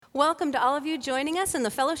Welcome to all of you joining us in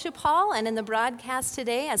the fellowship hall and in the broadcast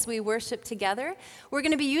today as we worship together. We're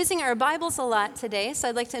going to be using our Bibles a lot today, so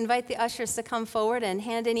I'd like to invite the ushers to come forward and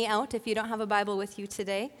hand any out if you don't have a Bible with you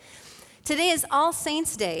today. Today is All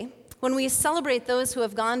Saints' Day, when we celebrate those who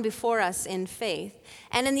have gone before us in faith.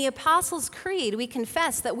 And in the Apostles' Creed, we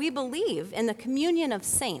confess that we believe in the communion of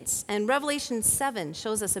saints. And Revelation 7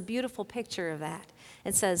 shows us a beautiful picture of that.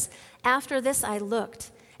 It says, "After this I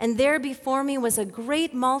looked, and there before me was a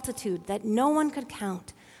great multitude that no one could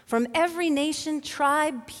count, from every nation,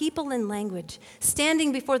 tribe, people, and language,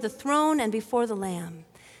 standing before the throne and before the Lamb.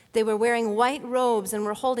 They were wearing white robes and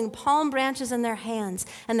were holding palm branches in their hands,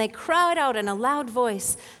 and they cried out in a loud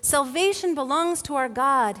voice, 'Salvation belongs to our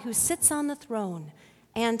God who sits on the throne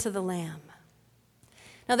and to the Lamb.'"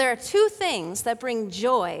 Now, there are two things that bring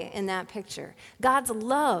joy in that picture: God's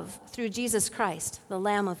love through Jesus Christ, the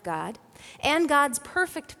Lamb of God, and God's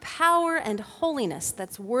perfect power and holiness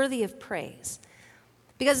that's worthy of praise.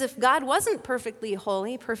 Because if God wasn't perfectly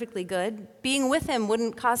holy, perfectly good, being with him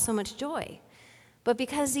wouldn't cause so much joy. But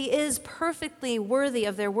because he is perfectly worthy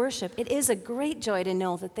of their worship, it is a great joy to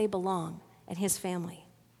know that they belong in his family.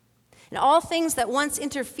 And all things that once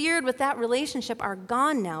interfered with that relationship are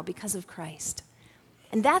gone now because of Christ.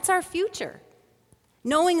 And that's our future,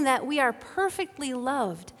 knowing that we are perfectly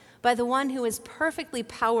loved by the one who is perfectly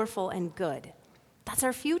powerful and good. That's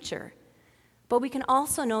our future. But we can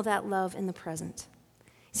also know that love in the present.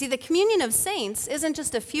 See, the communion of saints isn't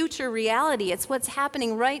just a future reality, it's what's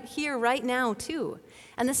happening right here, right now, too.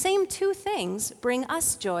 And the same two things bring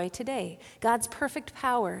us joy today: God's perfect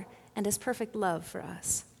power and his perfect love for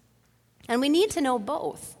us. And we need to know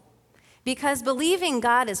both, because believing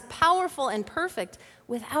God is powerful and perfect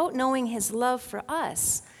without knowing his love for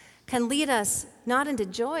us can lead us not into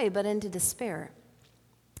joy, but into despair.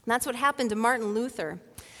 And that's what happened to Martin Luther.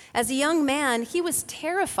 As a young man, he was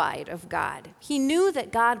terrified of God. He knew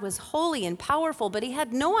that God was holy and powerful, but he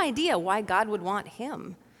had no idea why God would want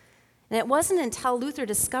him. And it wasn't until Luther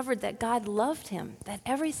discovered that God loved him that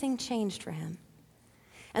everything changed for him.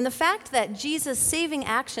 And the fact that Jesus' saving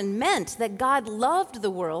action meant that God loved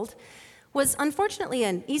the world was unfortunately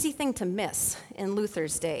an easy thing to miss in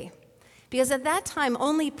Luther's day. Because at that time,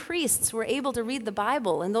 only priests were able to read the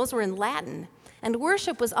Bible, and those were in Latin. And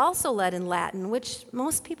worship was also led in Latin, which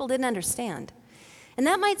most people didn't understand. And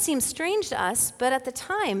that might seem strange to us, but at the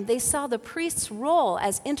time, they saw the priests' role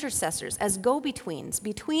as intercessors, as go-betweens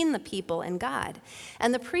between the people and God.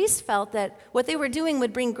 And the priests felt that what they were doing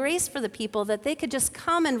would bring grace for the people, that they could just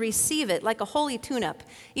come and receive it like a holy tune-up,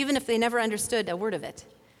 even if they never understood a word of it.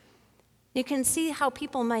 You can see how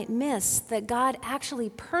people might miss that God actually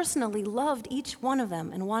personally loved each one of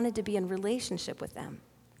them and wanted to be in relationship with them.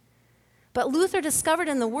 But Luther discovered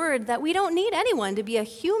in the Word that we don't need anyone to be a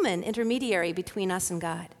human intermediary between us and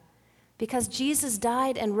God, because Jesus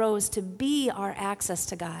died and rose to be our access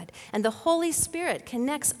to God, and the Holy Spirit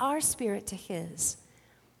connects our spirit to his.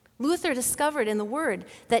 Luther discovered in the Word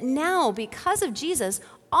that now, because of Jesus,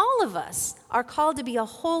 all of us are called to be a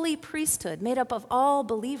holy priesthood made up of all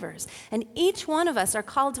believers, and each one of us are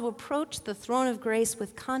called to approach the throne of grace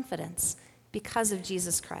with confidence because of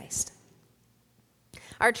Jesus Christ.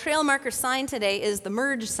 Our trail marker sign today is the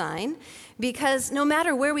merge sign, because no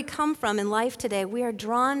matter where we come from in life today, we are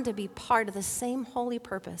drawn to be part of the same holy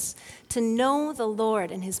purpose, to know the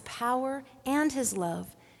Lord and his power and his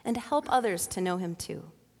love, and to help others to know him too.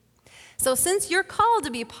 So since you're called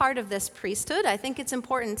to be part of this priesthood, I think it's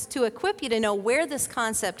important to equip you to know where this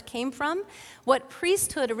concept came from, what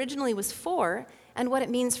priesthood originally was for, and what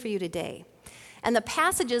it means for you today. And the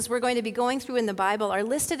passages we're going to be going through in the Bible are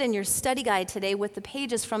listed in your study guide today with the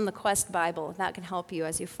pages from the Quest Bible. That can help you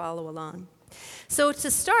as you follow along. So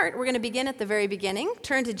to start, we're going to begin at the very beginning.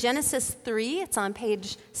 Turn to Genesis 3. It's on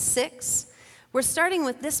page 6. We're starting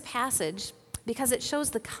with this passage because it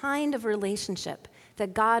shows the kind of relationship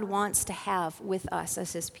that God wants to have with us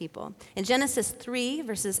as his people. In Genesis 3,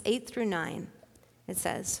 verses 8 through 9, it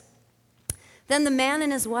says, "Then the man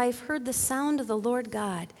and his wife heard the sound of the Lord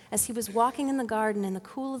God as he was walking in the garden in the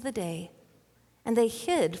cool of the day. And they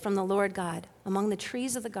hid from the Lord God among the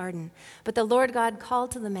trees of the garden. But the Lord God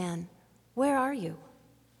called to the man, 'Where are you?'"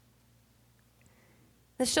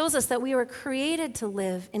 This shows us that we were created to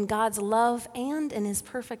live in God's love and in his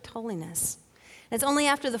perfect holiness. It's only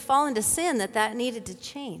after the fall into sin that needed to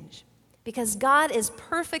change, because God is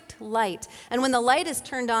perfect light, and when the light is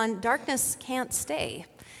turned on, darkness can't stay.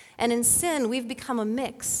 And in sin, we've become a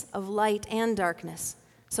mix of light and darkness.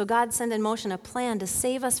 So God sent in motion a plan to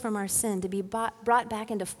save us from our sin, to be brought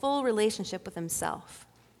back into full relationship with himself.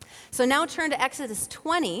 So now turn to Exodus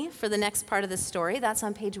 20 for the next part of the story. That's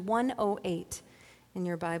on page 108 in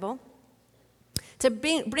your Bible. To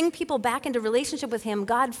bring people back into relationship with him,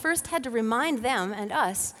 God first had to remind them and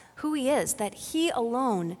us who he is, that he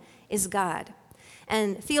alone is God.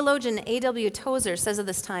 And theologian A.W. Tozer says of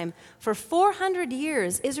this time, for 400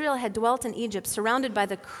 years, Israel had dwelt in Egypt, surrounded by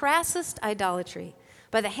the crassest idolatry.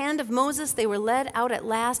 By the hand of Moses, they were led out at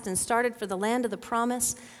last and started for the land of the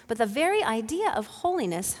promise. But the very idea of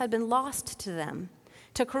holiness had been lost to them.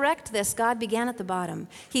 To correct this, God began at the bottom.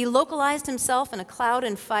 He localized himself in a cloud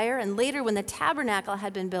and fire, and later, when the tabernacle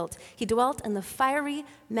had been built, he dwelt in the fiery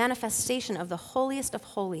manifestation of the holiest of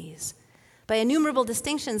holies. By innumerable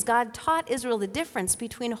distinctions, God taught Israel the difference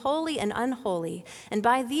between holy and unholy, and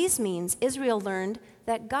by these means, Israel learned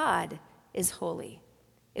that God is holy.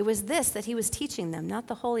 It was this that he was teaching them, not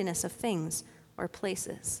the holiness of things or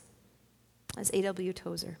places. As A.W.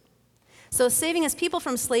 Tozer. So saving his people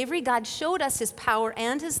from slavery, God showed us his power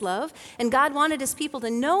and his love, and God wanted his people to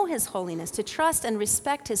know his holiness, to trust and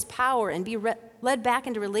respect his power and be led back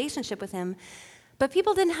into relationship with him. But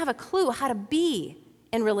people didn't have a clue how to be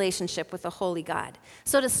in relationship with the holy God.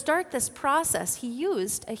 So to start this process, he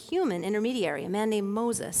used a human intermediary, a man named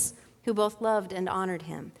Moses, who both loved and honored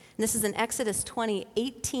him. And this is in Exodus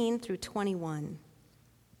 20:18 through 21.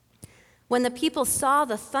 When the people saw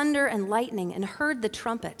the thunder and lightning and heard the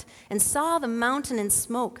trumpet and saw the mountain in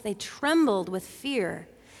smoke, they trembled with fear.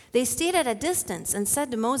 They stayed at a distance and said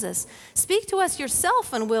to Moses, "Speak to us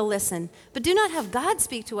yourself and we'll listen, but do not have God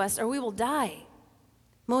speak to us or we will die."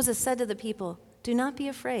 Moses said to the people, "Do not be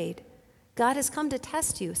afraid. God has come to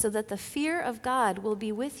test you so that the fear of God will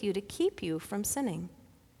be with you to keep you from sinning."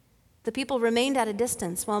 The people remained at a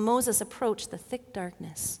distance while Moses approached the thick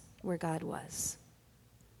darkness where God was.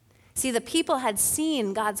 See, the people had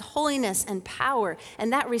seen God's holiness and power,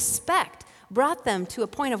 and that respect brought them to a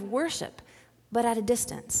point of worship, but at a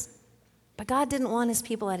distance. But God didn't want his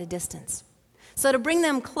people at a distance. So to bring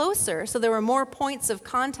them closer, so there were more points of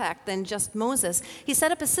contact than just Moses, he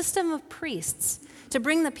set up a system of priests to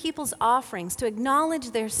bring the people's offerings, to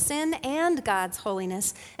acknowledge their sin and God's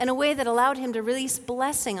holiness in a way that allowed him to release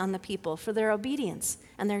blessing on the people for their obedience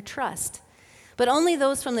and their trust. But only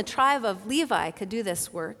those from the tribe of Levi could do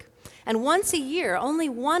this work. And once a year, only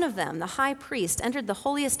one of them, the high priest, entered the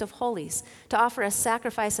holiest of holies to offer a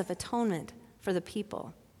sacrifice of atonement for the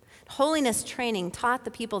people. Holiness training taught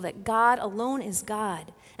the people that God alone is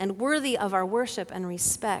God and worthy of our worship and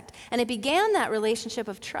respect. And it began that relationship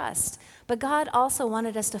of trust. But God also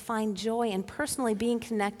wanted us to find joy in personally being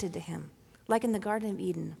connected to him, like in the Garden of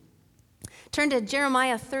Eden. Turn to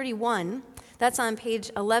Jeremiah 31. That's on page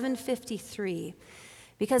 1153.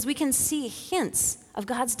 Because we can see hints of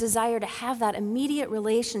God's desire to have that immediate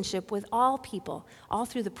relationship with all people, all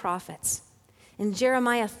through the prophets. In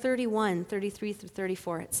Jeremiah 31:33 through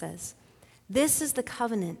 34, it says, "This is the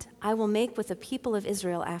covenant I will make with the people of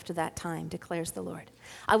Israel after that time, declares the Lord.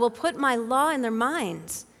 I will put my law in their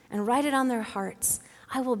minds and write it on their hearts.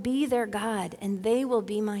 I will be their God, and they will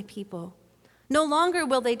be my people. No longer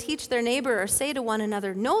will they teach their neighbor or say to one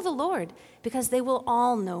another, 'Know the Lord,' because they will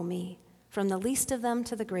all know me, from the least of them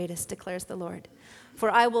to the greatest, declares the Lord. For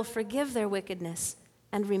I will forgive their wickedness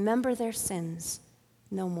and remember their sins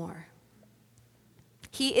no more."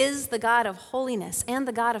 He is the God of holiness and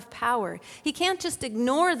the God of power. He can't just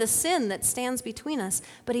ignore the sin that stands between us,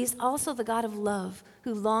 but he's also the God of love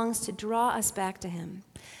who longs to draw us back to him.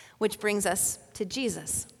 Which brings us to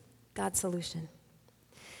Jesus, God's solution.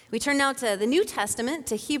 We turn now to the New Testament,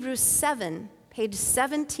 to Hebrews 7, page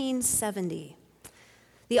 1770.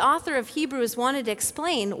 The author of Hebrews wanted to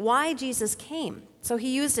explain why Jesus came, so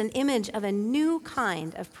he used an image of a new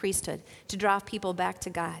kind of priesthood to draw people back to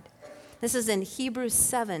God. This is in Hebrews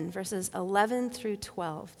 7, verses 11 through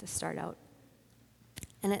 12 to start out.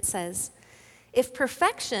 And it says, "If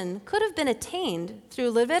perfection could have been attained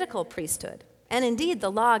through Levitical priesthood, and indeed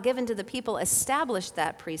the law given to the people established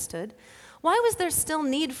that priesthood, why was there still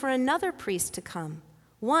need for another priest to come,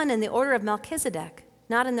 one in the order of Melchizedek,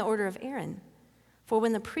 not in the order of Aaron? For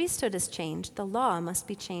when the priesthood is changed, the law must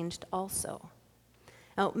be changed also."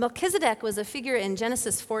 Now, Melchizedek was a figure in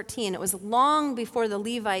Genesis 14. It was long before the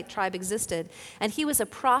Levite tribe existed, and he was a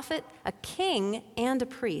prophet, a king, and a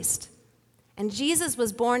priest. And Jesus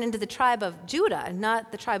was born into the tribe of Judah,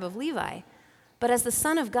 not the tribe of Levi. But as the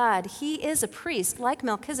Son of God, he is a priest like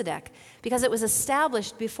Melchizedek, because it was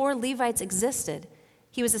established before Levites existed.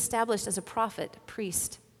 He was established as a prophet,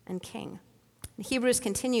 priest, and king. And Hebrews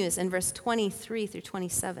continues in verse 23 through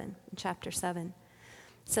 27 in chapter 7.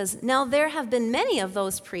 It says, "Now there have been many of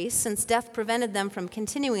those priests since death prevented them from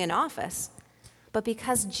continuing in office. But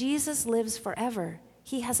because Jesus lives forever,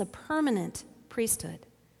 he has a permanent priesthood.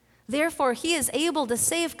 Therefore, he is able to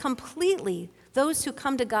save completely those who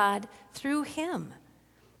come to God through him,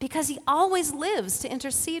 because he always lives to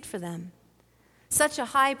intercede for them. Such a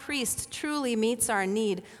high priest truly meets our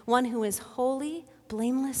need, one who is holy,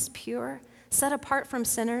 blameless, pure, set apart from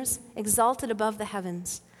sinners, exalted above the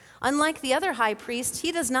heavens. Unlike the other high priest,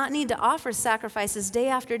 he does not need to offer sacrifices day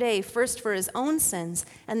after day, first for his own sins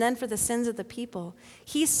and then for the sins of the people.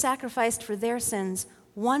 He sacrificed for their sins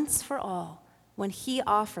once for all when he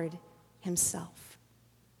offered himself.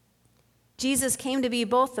 Jesus came to be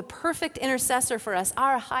both the perfect intercessor for us,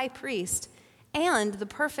 our high priest, and the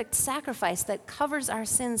perfect sacrifice that covers our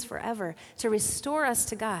sins forever to restore us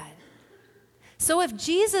to God. So if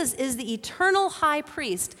Jesus is the eternal high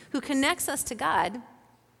priest who connects us to God,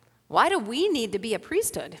 why do we need to be a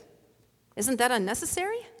priesthood? Isn't that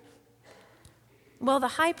unnecessary? Well, the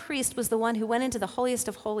high priest was the one who went into the holiest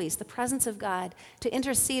of holies, the presence of God, to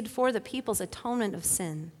intercede for the people's atonement of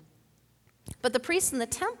sin. But the priests in the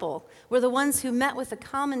temple were the ones who met with the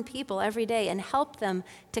common people every day and helped them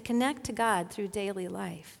to connect to God through daily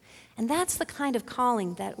life. And that's the kind of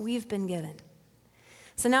calling that we've been given.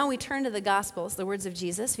 So now we turn to the Gospels, the words of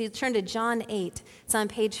Jesus. If you turn to John 8, it's on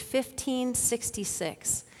page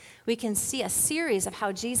 1566. We can see a series of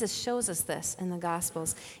how Jesus shows us this in the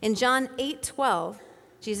Gospels. In John 8:12,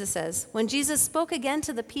 Jesus says, when Jesus spoke again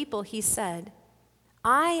to the people, he said,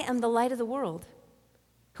 I am the light of the world.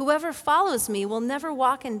 Whoever follows me will never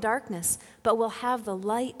walk in darkness, but will have the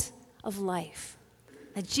light of life.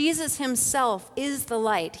 That Jesus himself is the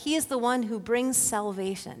light. He is the one who brings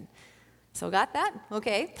salvation. So got that?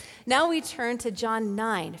 Okay. Now we turn to John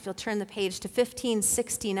 9, if you'll turn the page to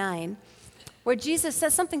 1569, where Jesus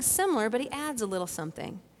says something similar, but he adds a little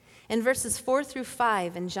something. In verses 4 through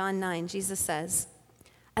 5 in John 9, Jesus says,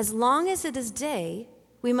 as long as it is day,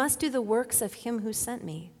 we must do the works of him who sent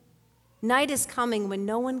me. Night is coming when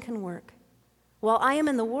no one can work. While I am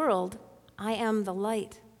in the world, I am the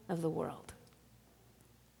light of the world.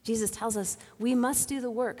 Jesus tells us we must do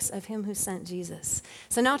the works of him who sent Jesus.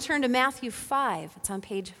 So now turn to Matthew 5. It's on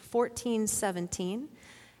page 1417,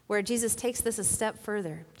 where Jesus takes this a step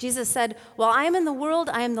further. Jesus said, while I am in the world,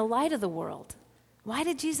 I am the light of the world. Why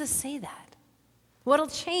did Jesus say that? What'll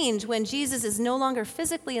change when Jesus is no longer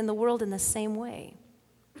physically in the world in the same way?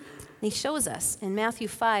 And he shows us in Matthew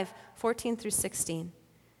 5, 14 through 16.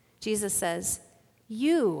 Jesus says,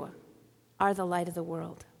 you are the light of the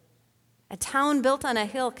world. A town built on a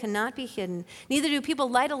hill cannot be hidden. Neither do people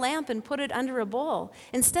light a lamp and put it under a bowl.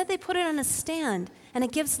 Instead, they put it on a stand, and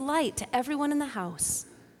it gives light to everyone in the house.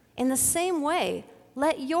 In the same way,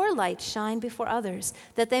 let your light shine before others,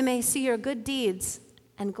 that they may see your good deeds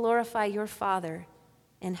and glorify your Father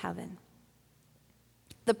in heaven.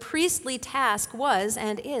 The priestly task was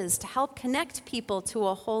and is to help connect people to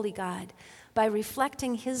a holy God by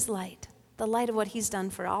reflecting his light, the light of what he's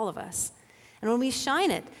done for all of us. And when we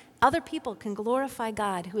shine it, other people can glorify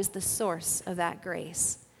God, who is the source of that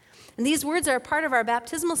grace. And these words are a part of our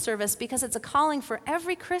baptismal service because it's a calling for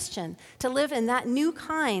every Christian to live in that new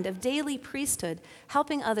kind of daily priesthood,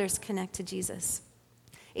 helping others connect to Jesus.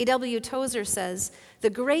 A.W. Tozer says,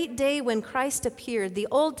 the great day when Christ appeared, the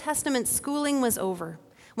Old Testament schooling was over.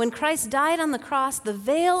 When Christ died on the cross, the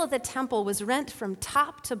veil of the temple was rent from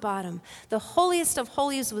top to bottom. The holiest of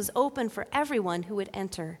holies was open for everyone who would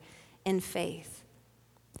enter in faith.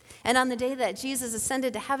 And on the day that Jesus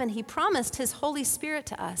ascended to heaven, he promised his Holy Spirit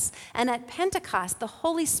to us. And at Pentecost, the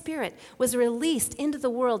Holy Spirit was released into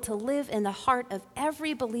the world to live in the heart of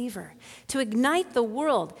every believer, to ignite the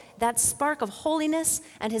world, that spark of holiness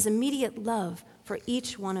and his immediate love for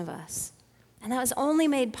each one of us. And that was only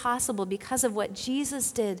made possible because of what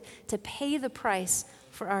Jesus did to pay the price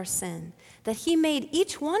for our sin, that he made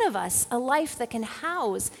each one of us a life that can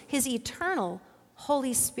house his eternal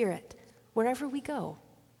Holy Spirit wherever we go.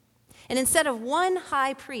 And instead of one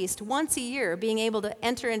high priest once a year being able to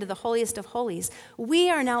enter into the holiest of holies,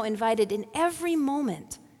 we are now invited in every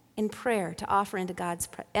moment in prayer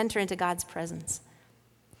to enter into God's presence.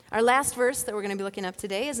 Our last verse that we're going to be looking up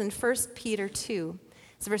today is in 1 Peter 2.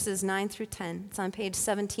 It's verses 9 through 10. It's on page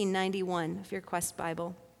 1791 of your Quest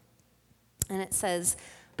Bible. And it says,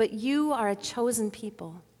 but you are a chosen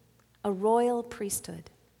people, a royal priesthood,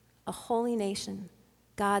 a holy nation,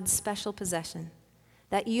 God's special possession,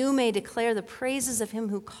 that you may declare the praises of him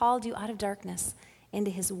who called you out of darkness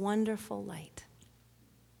into his wonderful light.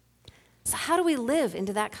 So how do we live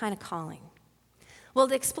into that kind of calling? Well,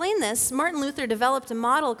 to explain this, Martin Luther developed a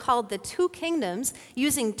model called the two kingdoms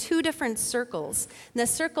using two different circles. And the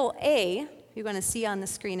circle A you're going to see on the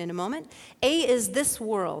screen in a moment. A is this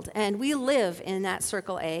world, and we live in that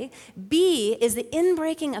circle A. B is the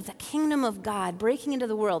inbreaking of the kingdom of God, breaking into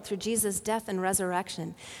the world through Jesus' death and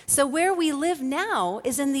resurrection. So where we live now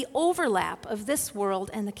is in the overlap of this world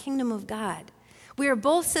and the kingdom of God. We are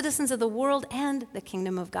both citizens of the world and the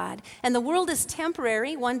kingdom of God. And the world is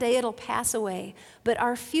temporary. One day it'll pass away. But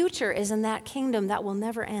our future is in that kingdom that will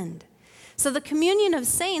never end. So the communion of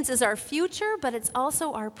saints is our future, but it's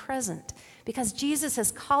also our present, because Jesus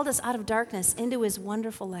has called us out of darkness into his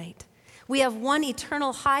wonderful light. We have one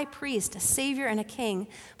eternal high priest, a savior and a king.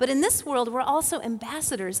 But in this world, we're also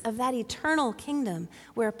ambassadors of that eternal kingdom.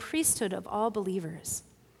 We're a priesthood of all believers.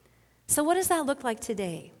 So what does that look like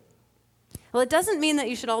today? Well, it doesn't mean that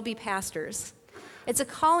you should all be pastors. It's a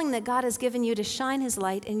calling that God has given you to shine his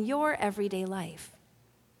light in your everyday life.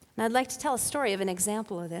 And I'd like to tell a story of an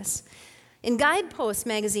example of this. In Guidepost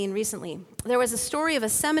magazine recently, there was a story of a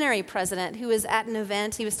seminary president who was at an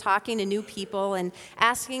event. He was talking to new people and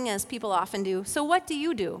asking, as people often do, "So what do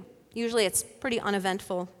you do?" Usually it's a pretty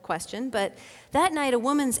uneventful question, but that night a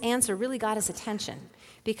woman's answer really got his attention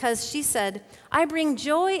because she said, "I bring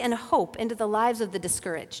joy and hope into the lives of the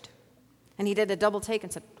discouraged." And he did a double take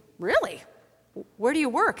and said, "Really? Where do you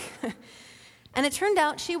work?" And it turned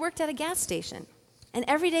out she worked at a gas station. And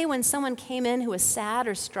every day when someone came in who was sad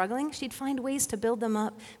or struggling, she'd find ways to build them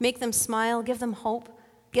up, make them smile, give them hope,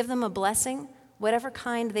 give them a blessing, whatever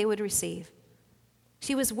kind they would receive.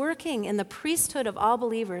 She was working in the priesthood of all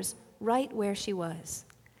believers right where she was.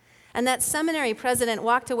 And that seminary president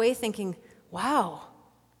walked away thinking, "Wow,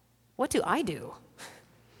 what do?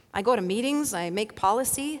 I go to meetings, I make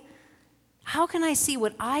policy. How can I see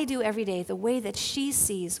what I do every day the way that she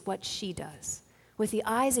sees what she does? With the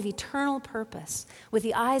eyes of eternal purpose, with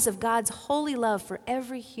the eyes of God's holy love for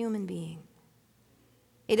every human being."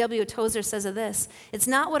 A.W. Tozer says of this, "It's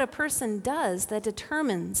not what a person does that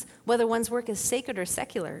determines whether one's work is sacred or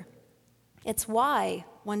secular. It's why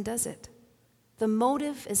one does it. The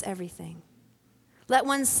motive is everything. Let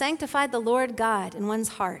one sanctify the Lord God in one's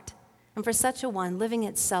heart, and for such a one, living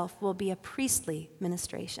itself will be a priestly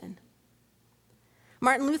ministration."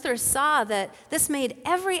 Martin Luther saw that this made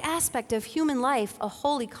every aspect of human life a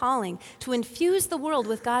holy calling to infuse the world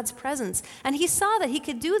with God's presence. And he saw that he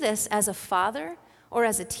could do this as a father or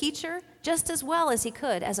as a teacher just as well as he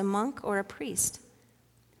could as a monk or a priest.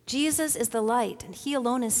 Jesus is the light, and he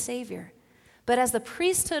alone is Savior. But as the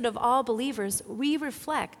priesthood of all believers, we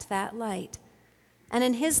reflect that light. And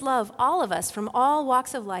in his love, all of us from all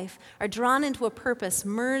walks of life are drawn into a purpose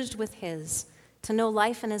merged with his, to know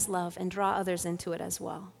life in his love and draw others into it as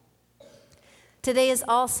well. Today is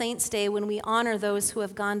All Saints' Day, when we honor those who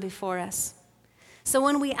have gone before us. So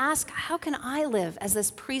when we ask, how can I live as this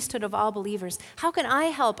priesthood of all believers? How can I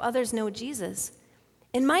help others know Jesus?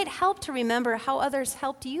 It might help to remember how others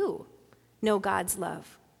helped you know God's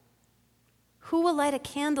love. Who will light a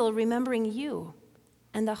candle remembering you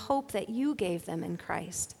and the hope that you gave them in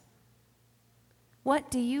Christ? What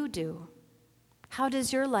do you do? How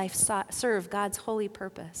does your life serve God's holy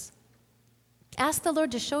purpose? Ask the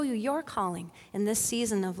Lord to show you your calling in this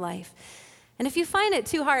season of life. And if you find it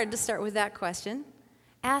too hard to start with that question,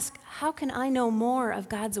 ask, how can I know more of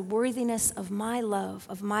God's worthiness of my love,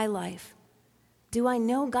 of my life? Do I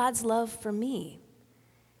know God's love for me?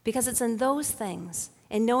 Because it's in those things,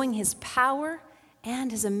 in knowing his power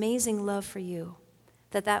and his amazing love for you,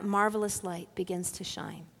 that marvelous light begins to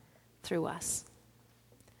shine through us.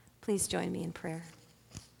 Please join me in prayer.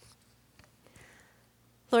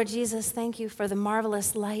 Lord Jesus, thank you for the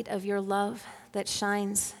marvelous light of your love that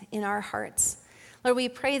shines in our hearts. Lord, we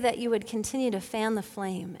pray that you would continue to fan the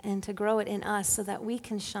flame and to grow it in us so that we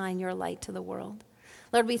can shine your light to the world.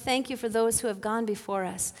 Lord, we thank you for those who have gone before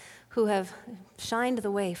us, who have shined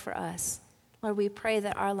the way for us. Lord, we pray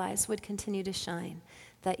that our lives would continue to shine,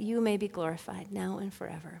 that you may be glorified now and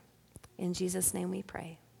forever. In Jesus' name we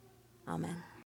pray. Amen.